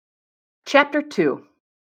Chapter 2.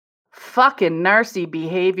 Fucking Narcy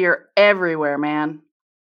behavior everywhere, man.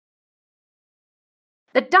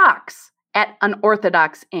 The docs at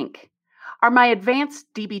Unorthodox Inc. are my advanced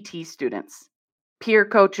DBT students, peer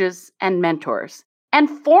coaches and mentors, and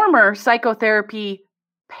former psychotherapy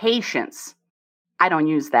patients. I don't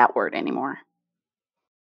use that word anymore.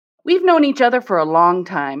 We've known each other for a long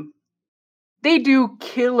time. They do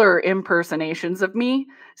killer impersonations of me,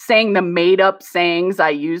 saying the made-up sayings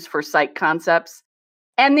I use for psych concepts.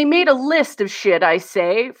 And they made a list of shit I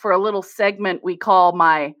say for a little segment we call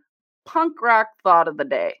my punk rock thought of the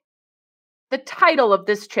day. The title of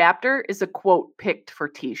this chapter is a quote picked for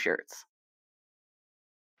t-shirts.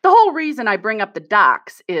 The whole reason I bring up the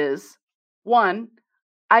docs is, one,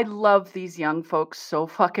 I love these young folks so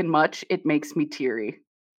fucking much, it makes me teary.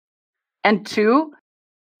 And two,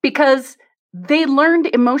 because they learned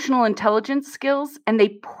emotional intelligence skills and they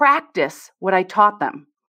practice what I taught them.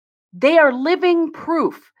 They are living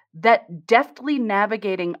proof that deftly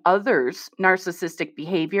navigating others' narcissistic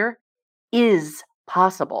behavior is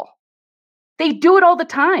possible. They do it all the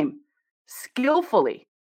time, skillfully.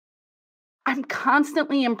 I'm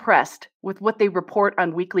constantly impressed with what they report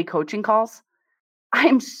on weekly coaching calls. I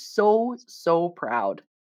am so proud.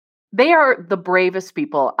 They are the bravest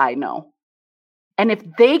people I know. And if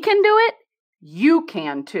they can do it, you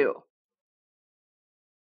can too.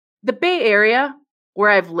 The Bay Area,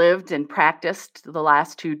 where I've lived and practiced the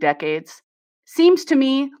last 2 decades, seems to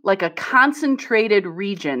me like a concentrated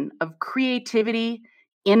region of creativity,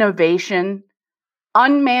 innovation,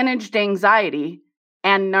 unmanaged anxiety,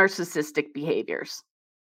 and narcissistic behaviors.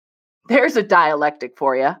 There's a dialectic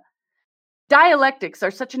for you. Dialectics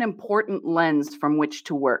are such an important lens from which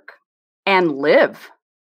to work and live.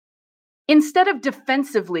 Instead of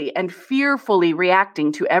defensively and fearfully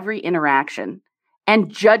reacting to every interaction and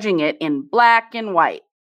judging it in black and white,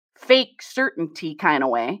 fake certainty kind of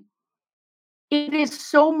way, it is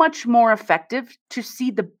so much more effective to see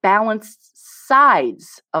the balanced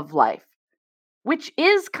sides of life, which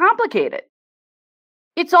is complicated.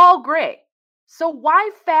 It's all gray. So why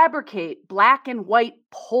fabricate black and white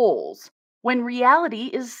poles when reality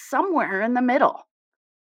is somewhere in the middle?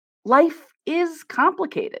 Life is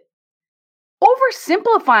complicated.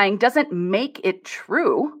 Oversimplifying doesn't make it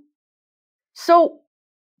true. So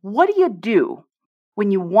what do you do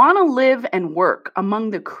when you want to live and work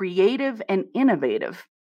among the creative and innovative,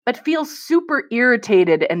 but feel super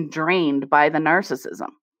irritated and drained by the narcissism?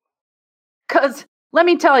 Because let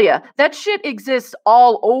me tell you, that shit exists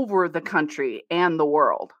all over the country and the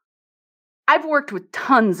world. I've worked with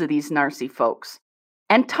tons of these Narcy folks,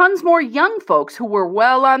 and tons more young folks who were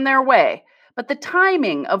well on their way, but the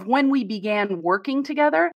timing of when we began working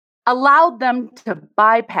together allowed them to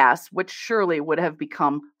bypass what surely would have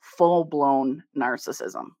become full-blown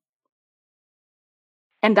narcissism.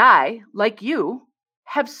 And I, like you,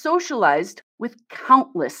 have socialized with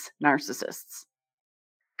countless narcissists.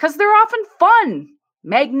 Because they're often fun,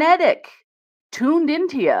 magnetic, tuned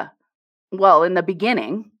into you. Well, in the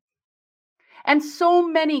beginning. And so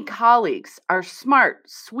many colleagues are smart,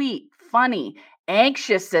 sweet, funny,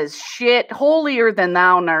 anxious as shit, holier than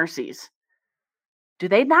thou narcies. Do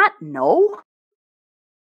they not know?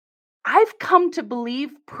 I've come to believe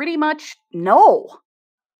pretty much no.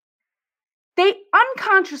 They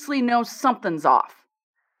unconsciously know something's off,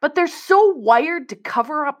 but they're so wired to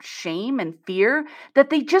cover up shame and fear that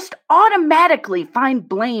they just automatically find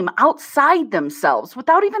blame outside themselves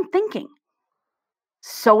without even thinking.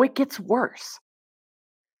 So it gets worse.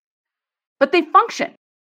 But they function,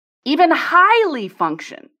 even highly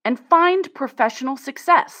function, and find professional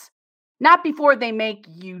success. Not before they make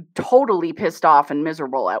you totally pissed off and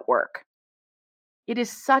miserable at work. It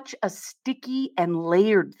is such a sticky and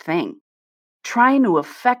layered thing, trying to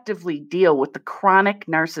effectively deal with the chronic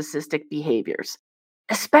narcissistic behaviors,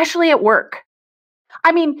 especially at work.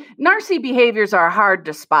 I mean, Narcy behaviors are hard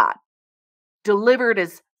to spot. Delivered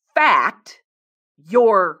as fact,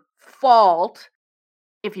 your fault,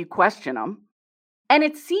 if you question them. And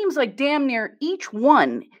it seems like damn near each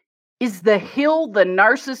one is the hill the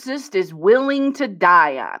narcissist is willing to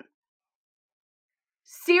die on.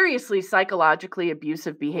 Seriously psychologically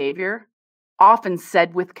abusive behavior, often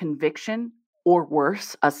said with conviction, or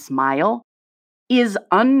worse, a smile, is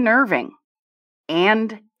unnerving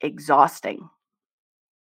and exhausting.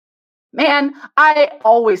 Man, I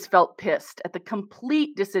always felt pissed at the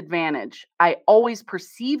complete disadvantage I always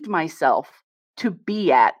perceived myself to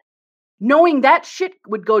be at, knowing that shit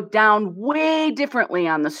would go down way differently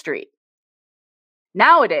on the street.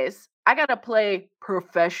 Nowadays, I gotta play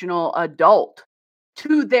professional adult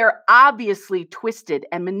to their obviously twisted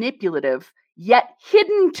and manipulative yet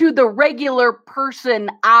hidden to the regular person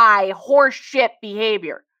eye horseshit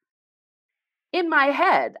behavior. In my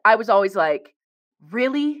head, I was always like,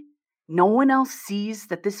 really? No one else sees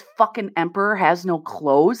that this fucking emperor has no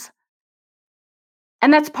clothes?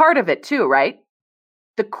 And that's part of it too, right?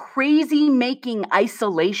 The crazy making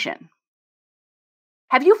isolation.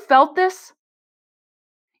 Have you felt this?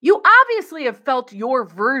 You obviously have felt your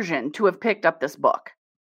version to have picked up this book.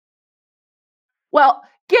 Well,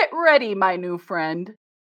 get ready, my new friend.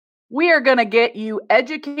 We are going to get you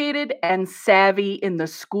educated and savvy in the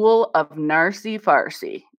school of Narcy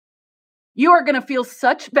Farcy. You are going to feel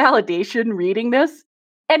such validation reading this.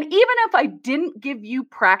 And even if I didn't give you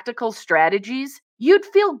practical strategies, you'd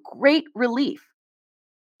feel great relief.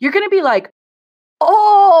 You're going to be like,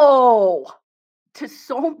 oh, to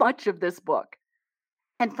so much of this book.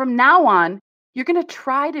 And from now on, you're going to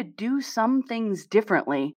try to do some things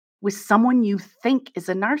differently with someone you think is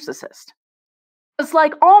a narcissist. It's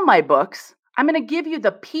like all my books, I'm going to give you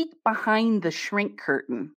the peek behind the shrink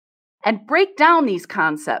curtain and break down these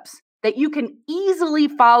concepts that you can easily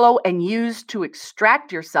follow and use to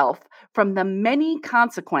extract yourself from the many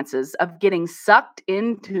consequences of getting sucked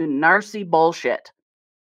into narcy bullshit.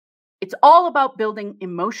 It's all about building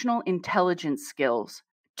emotional intelligence skills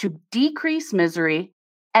to decrease misery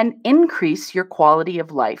and increase your quality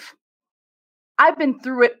of life. I've been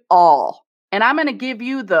through it all, and I'm going to give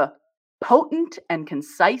you the potent and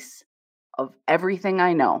concise of everything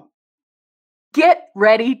I know. Get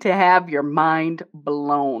ready to have your mind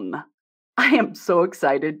blown. I am so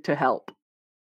excited to help.